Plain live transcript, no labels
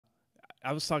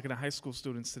I was talking to high school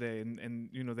students today, and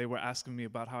you know, they were asking me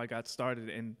about how I got started,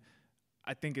 and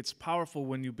I think it's powerful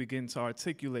when you begin to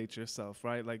articulate yourself,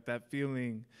 right? Like that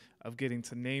feeling of getting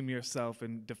to name yourself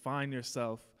and define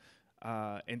yourself,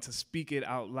 and to speak it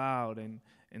out loud.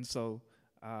 And so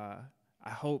I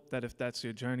hope that if that's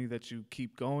your journey, that you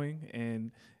keep going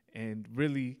and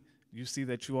really you see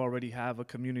that you already have a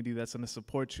community that's going to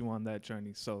support you on that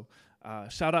journey. So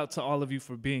shout out to all of you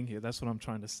for being here. That's what I'm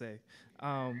trying to say.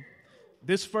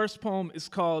 This first poem is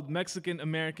called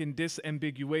Mexican-American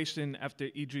Disambiguation after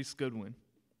Idris Goodwin.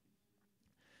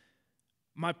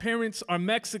 My parents are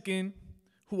Mexican,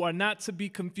 who are not to be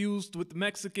confused with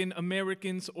Mexican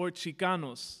Americans or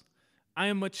Chicanos. I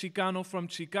am a Chicano from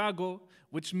Chicago,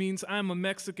 which means I am a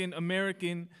Mexican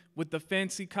American with a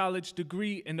fancy college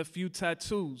degree and a few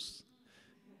tattoos.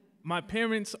 My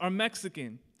parents are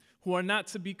Mexican, who are not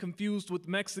to be confused with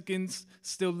Mexicans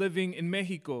still living in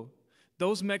Mexico.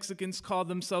 Those Mexicans call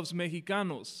themselves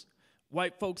Mexicanos.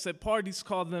 White folks at parties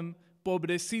call them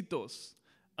pobrecitos.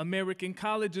 American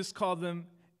colleges call them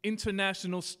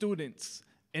international students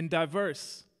and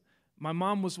diverse. My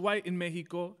mom was white in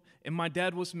Mexico, and my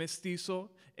dad was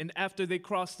mestizo, and after they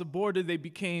crossed the border, they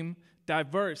became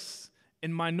diverse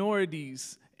and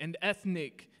minorities and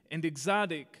ethnic and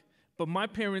exotic. But my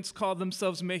parents call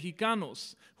themselves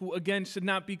Mexicanos, who again should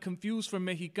not be confused from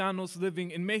Mexicanos living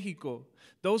in Mexico.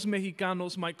 Those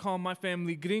Mexicanos might call my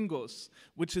family gringos,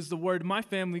 which is the word my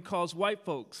family calls white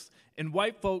folks, and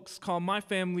white folks call my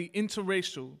family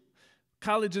interracial.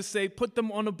 Colleges say, put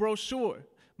them on a brochure.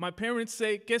 My parents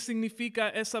say, ¿qué significa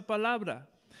esa palabra?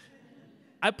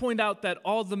 I point out that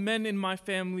all the men in my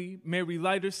family marry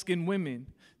lighter-skinned women.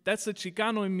 That's a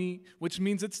Chicano in me, which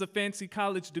means it's the fancy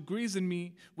college degrees in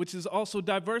me, which is also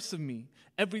diverse of me.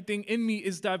 Everything in me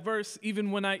is diverse, even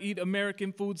when I eat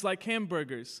American foods like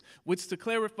hamburgers, which, to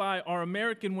clarify, are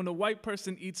American when a white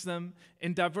person eats them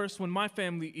and diverse when my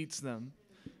family eats them.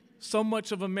 So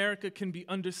much of America can be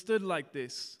understood like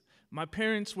this. My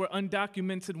parents were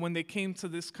undocumented when they came to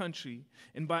this country.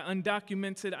 And by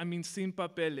undocumented, I mean sin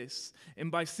papeles.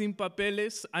 And by sin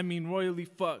papeles, I mean royally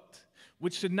fucked,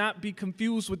 which should not be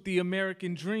confused with the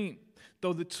American dream,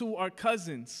 though the two are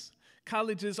cousins.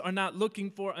 Colleges are not looking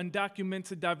for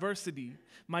undocumented diversity.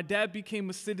 My dad became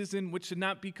a citizen, which should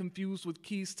not be confused with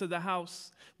keys to the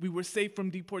house. We were safe from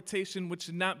deportation, which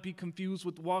should not be confused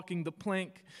with walking the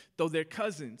plank, though they're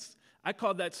cousins. I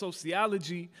call that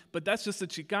sociology, but that's just a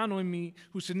Chicano in me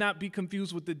who should not be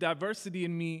confused with the diversity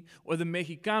in me or the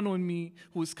Mexicano in me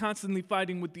who is constantly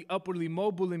fighting with the upwardly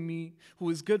mobile in me,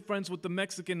 who is good friends with the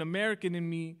Mexican American in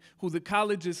me, who the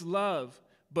colleges love,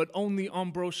 but only on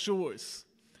brochures,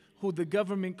 who the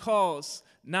government calls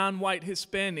non-white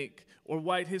Hispanic or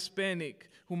white Hispanic,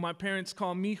 who my parents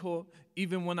call mijo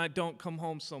even when I don't come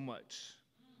home so much.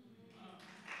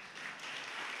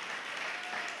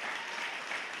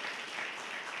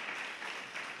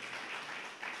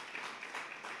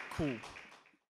 Cool.